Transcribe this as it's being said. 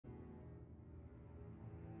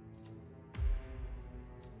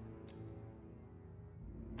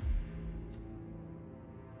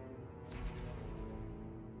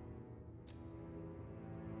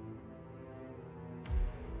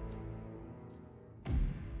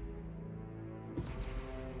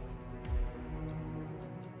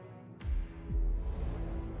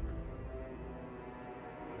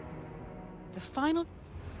final...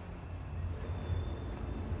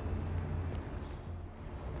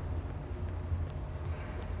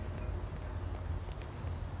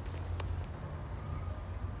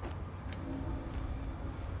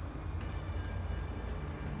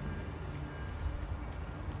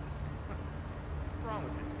 What's wrong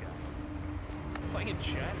with this guy? Playing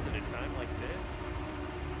chess at a time like this?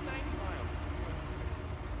 90 miles.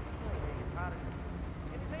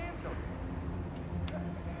 It's Ansel.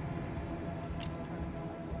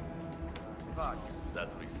 Fuck.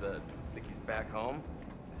 That's what he said. Think he's back home?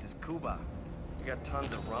 This is Cuba. We got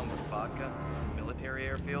tons of rum with vodka. Military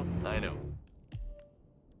airfield. I know.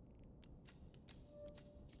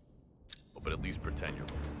 Oh, but at least pretend you're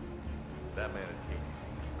looking. That man is Kate.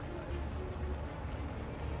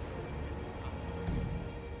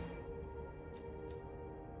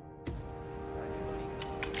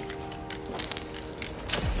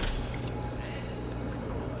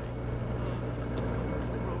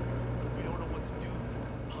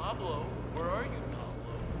 Pablo, where are you,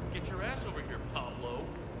 Pablo? Get your ass over here, Pablo.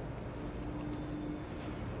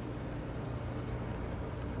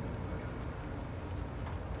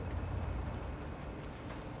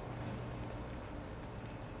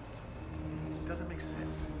 It doesn't make sense. I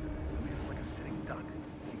mean, it's like a sitting duck.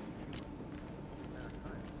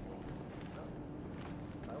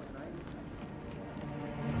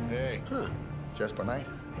 Hey. Huh. Jasper Knight.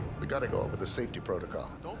 We gotta go over the safety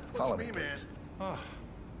protocol. Don't push Follow me, me, man. please. Ugh.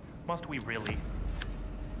 Must we really?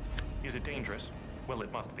 Is it dangerous? Well,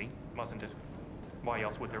 it must be, mustn't it? Why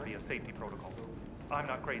else would there be a safety protocol? I'm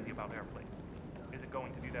not crazy about airplanes. Is it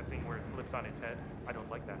going to do that thing where it flips on its head? I don't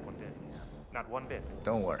like that one bit. Not one bit.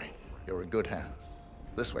 Don't worry. You're in good hands.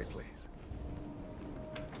 This way, please.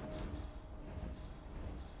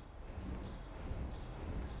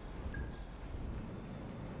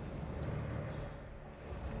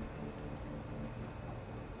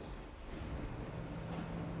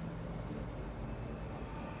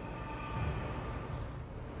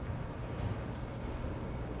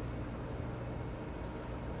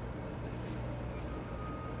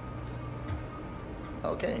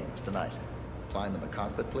 Okay, Mr. Knight. Climb in the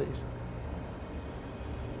cockpit, please.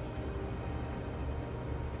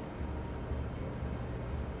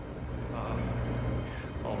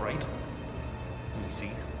 All right.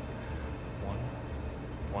 Easy.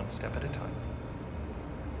 One step at a time.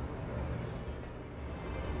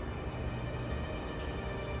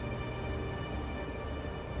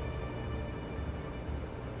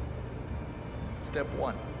 Step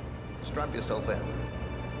 1. Strap yourself in.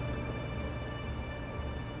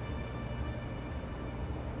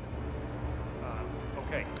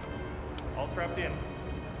 Okay. All strapped in.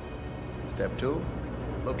 Step 2.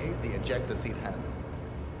 Locate the ejector seat handle.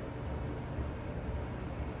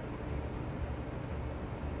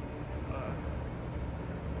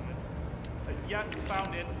 Yes,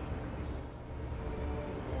 found it.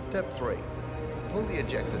 Step 3. Pull the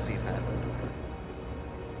ejector seat handle.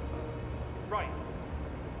 Right.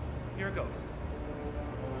 Here it goes.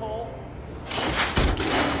 Pull.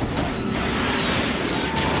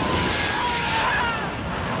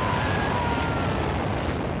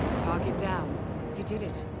 Target down. You did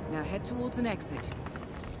it. Now head towards an exit.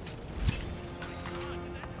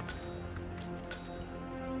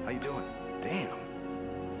 How you doing? Damn.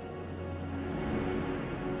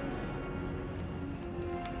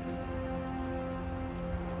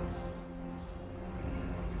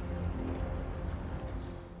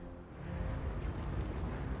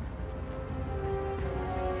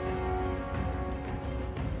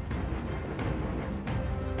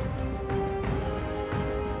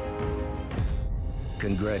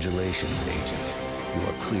 Congratulations, Agent. You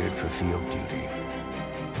are cleared for field duty.